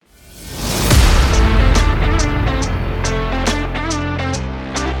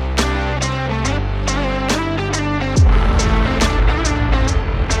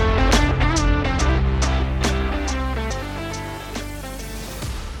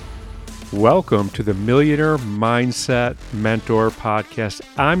Welcome to the Millionaire Mindset Mentor Podcast.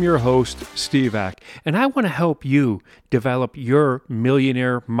 I'm your host, Steve Ack, and I want to help you develop your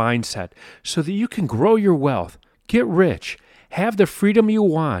millionaire mindset so that you can grow your wealth, get rich, have the freedom you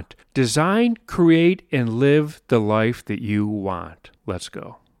want, design, create, and live the life that you want. Let's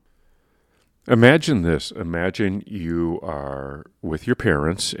go. Imagine this. Imagine you are with your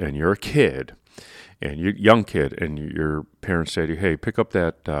parents and you're a kid. And you're a young kid, and your parents say to you, "Hey, pick up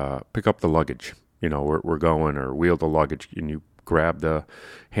the luggage. You know, we're going," or wheel the luggage, and you grab the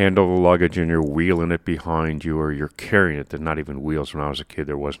handle of the luggage and you're wheeling it behind you, or you're carrying it. There's not even wheels. When I was a kid,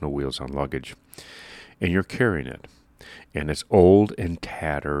 there was no wheels on luggage, and you're carrying it, and it's old and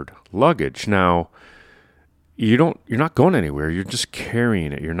tattered luggage. Now, you're not going anywhere. You're just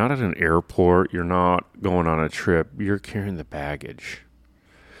carrying it. You're not at an airport. You're not going on a trip. You're carrying the baggage.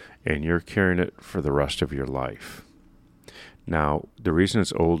 And you're carrying it for the rest of your life. Now, the reason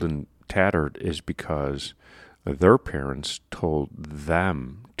it's old and tattered is because their parents told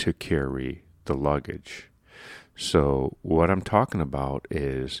them to carry the luggage. So what I'm talking about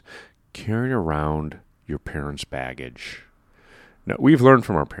is carrying around your parents' baggage. Now, we've learned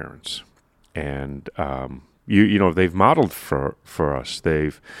from our parents, and you know they've modeled for us.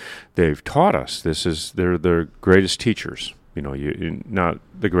 They've taught us. They're the greatest teachers. You know, not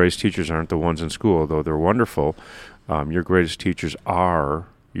the greatest teachers aren't the ones in school, although they're wonderful. Your greatest teachers are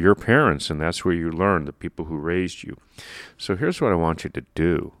your parents, and that's where you learn, the people who raised you. So here's what I want you to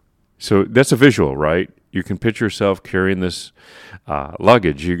do. So that's a visual, right? You can picture yourself carrying this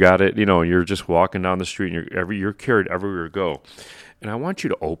luggage. You got it, you know, you're just walking down the street, and you're carried everywhere you go. And I want you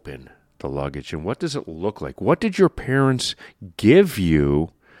to open the luggage. And what does it look like? What did your parents give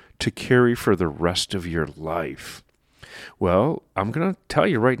you to carry for the rest of your life? Well, I'm going to tell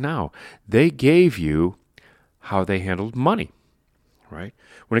you right now, they gave you how they handled money, right?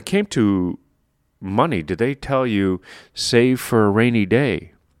 When it came to money, did they tell you save for a rainy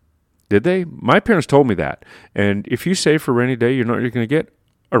day? Did they? My parents told me that. And if you save for a rainy day, you're going to get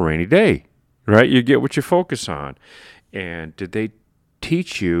a rainy day, right? You get what you focus on. And did they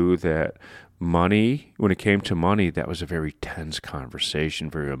teach you that money, when it came to money, that was a very tense conversation,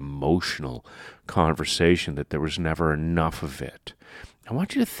 very emotional conversation, that there was never enough of it? I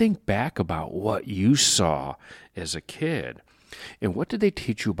want you to think back about what you saw as a kid. And what did they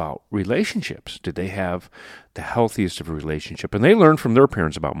teach you about relationships? Did they have the healthiest of relationship? And they learned from their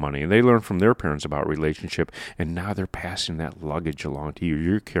parents about money, and they learned from their parents about relationship, and now they're passing that luggage along to you.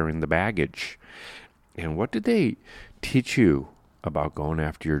 You're carrying the baggage. And what did they teach you about going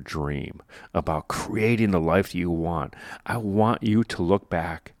after your dream, about creating the life that you want? I want you to look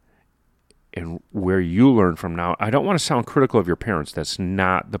back and where you learn from now. I don't want to sound critical of your parents. That's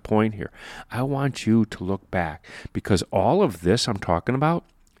not the point here. I want you to look back, because all of this I'm talking about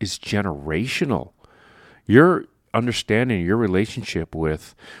is generational. Your understanding your relationship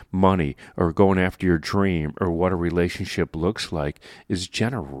with money, or going after your dream, or what a relationship looks like, is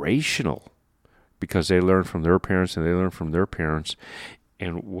generational, because they learn from their parents and they learn from their parents.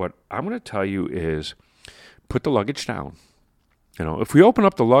 And what I'm going to tell you is put the luggage down. You know, if we open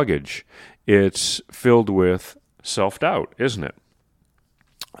up the luggage, it's filled with self-doubt, isn't it?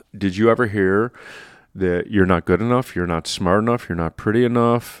 Did you ever hear that you're not good enough, you're not smart enough, you're not pretty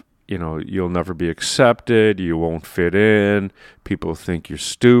enough, you know, you'll never be accepted, you won't fit in, people think you're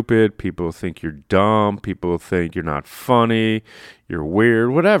stupid, people think you're dumb, people think you're not funny, you're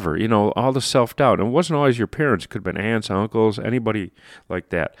weird, whatever, you know, all the self-doubt. And it wasn't always your parents. It could have been aunts, uncles, anybody like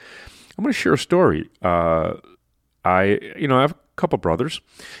that. I'm going to share a story. I have a couple brothers,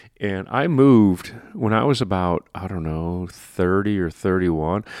 and I moved when I was about, 30 or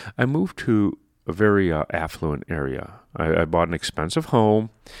 31. I moved to a very affluent area. I bought an expensive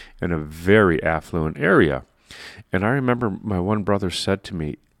home in a very affluent area. And I remember my one brother said to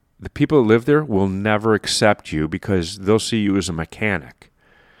me, the people that live there will never accept you because they'll see you as a mechanic,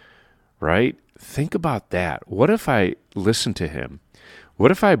 right? Think about that. What if I listened to him?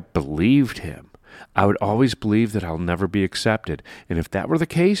 What if I believed him? I would always believe that I'll never be accepted. And if that were the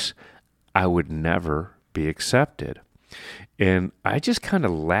case, I would never be accepted. And I just kind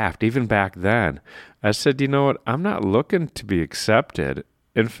of laughed, even back then. I said, you know what? I'm not looking to be accepted.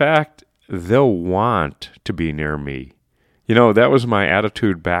 In fact, they'll want to be near me. You know, that was my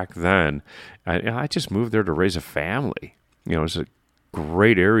attitude back then. I just moved there to raise a family. You know, it's a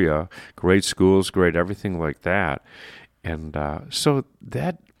great area, great schools, great everything like that. And so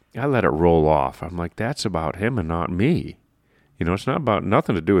that, I let it roll off. I'm like, that's about him and not me. You know, it's not about,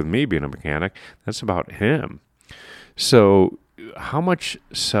 nothing to do with me being a mechanic. That's about him. So how much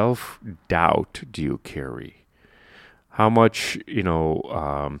self-doubt do you carry? How much,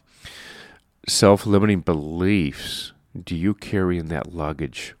 self-limiting beliefs do you carry in that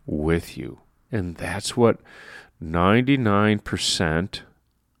luggage with you? And that's what 99%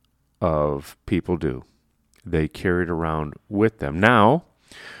 of people do. They carry it around with them. Now,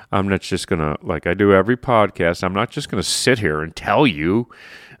 I'm not just going to, like I do every podcast, I'm not just going to sit here and tell you,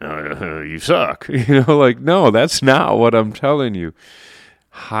 you suck. No, that's not what I'm telling you.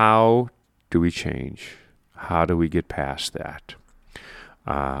 How do we change? How do we get past that?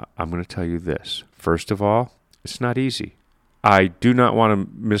 I'm going to tell you this. First of all, it's not easy. I do not want to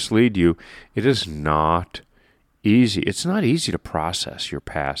mislead you. It is not easy. It's not easy to process your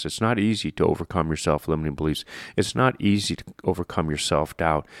past. It's not easy to overcome your self-limiting beliefs. It's not easy to overcome your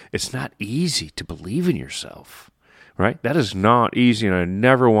self-doubt. It's not easy to believe in yourself, right? That is not easy, and I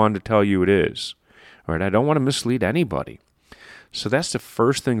never wanted to tell you it is, right? I don't want to mislead anybody. So that's the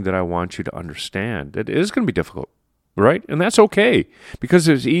first thing that I want you to understand. It is going to be difficult, right? And that's okay, because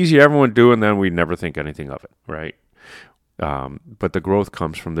it's easy, everyone do, and then we never think anything of it, right? But the growth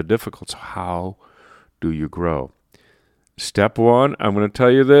comes from the difficult. So how do you grow? Step one, I'm going to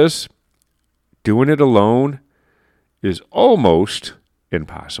tell you this, doing it alone is almost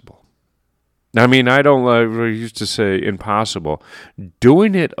impossible. I mean, I used to say impossible.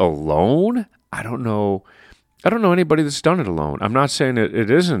 Doing it alone, I don't know anybody that's done it alone. I'm not saying it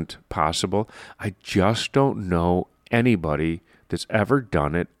isn't possible. I just don't know anybody that's ever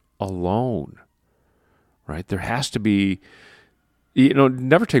done it alone, right? There has to be,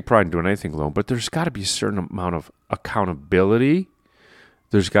 never take pride in doing anything alone, but there's got to be a certain amount of accountability.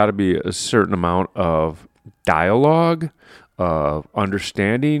 There's got to be a certain amount of dialogue, of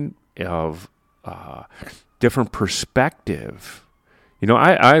understanding, of different perspective.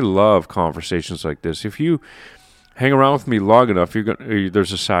 I love conversations like this. If you hang around with me long enough,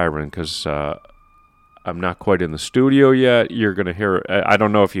 there's a siren, because I'm not quite in the studio yet. You're going to hear it. I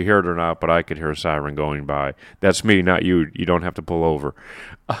don't know if you hear it or not, but I could hear a siren going by. That's me, not you. You don't have to pull over.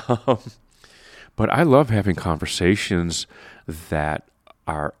 But I love having conversations that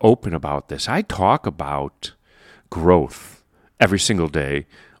are open about this. I talk about growth every single day,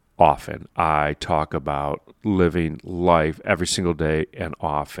 often. I talk about living life every single day and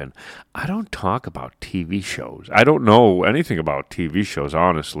often. I don't talk about TV shows. I don't know anything about TV shows,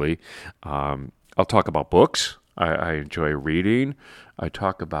 honestly. I'll talk about books. I enjoy reading. I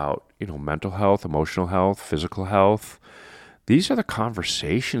talk about, mental health, emotional health, physical health. These are the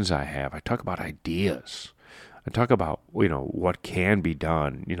conversations I have. I talk about ideas. I talk about, what can be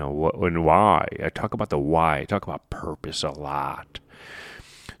done, what and why. I talk about the why. I talk about purpose a lot.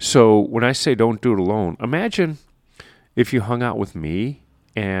 So when I say don't do it alone, imagine if you hung out with me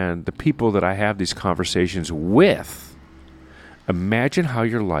and the people that I have these conversations with. Imagine how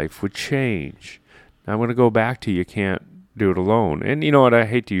your life would change. Now I'm going to go back to you can't do it alone. And you know what? I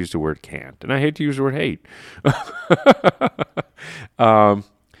hate to use the word can't. And I hate to use the word hate.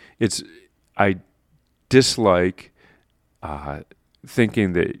 I dislike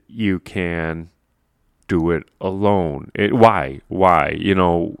thinking that you can do it alone. Why?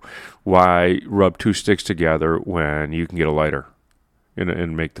 Why rub two sticks together when you can get a lighter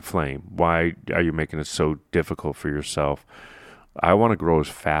and make the flame? Why are you making it so difficult for yourself? I want to grow as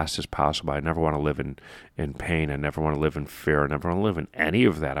fast as possible. I never want to live in pain. I never want to live in fear. I never want to live in any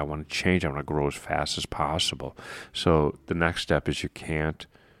of that. I want to change. I want to grow as fast as possible. So the next step is you can't,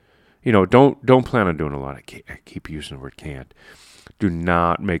 don't plan on doing a lot. I keep using the word can't. Do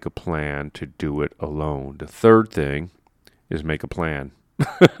not make a plan to do it alone. The third thing is make a plan.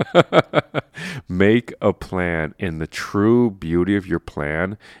 Make a plan. And the true beauty of your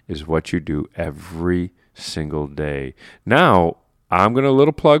plan is what you do every single day. Now, I'm going to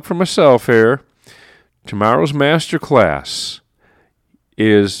little plug for myself here. Tomorrow's masterclass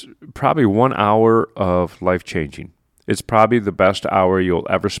is probably 1 hour of life-changing. It's probably the best hour you'll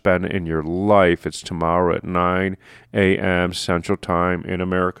ever spend in your life. It's tomorrow at 9 a.m. Central Time in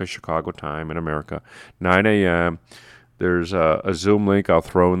America, Chicago time in America, 9 a.m. There's a Zoom link I'll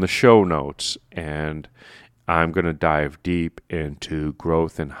throw in the show notes, and I'm going to dive deep into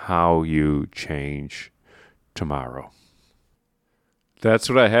growth and how you change tomorrow. That's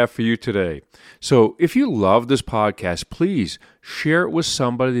what I have for you today. So if you love this podcast, please share it with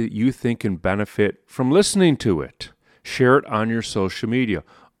somebody that you think can benefit from listening to it. Share it on your social media.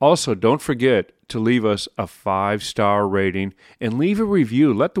 Also, don't forget to leave us a 5-star rating and leave a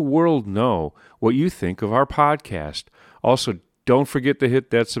review. Let the world know what you think of our podcast. Also, don't forget to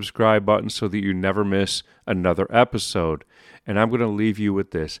hit that subscribe button so that you never miss another episode. And I'm going to leave you with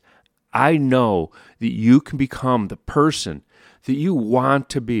this. I know that you can become the person that you want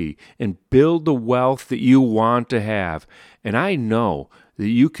to be and build the wealth that you want to have. And I know that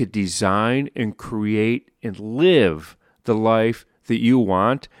you could design and create and live the life that you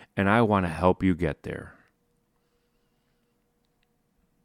want, and I want to help you get there.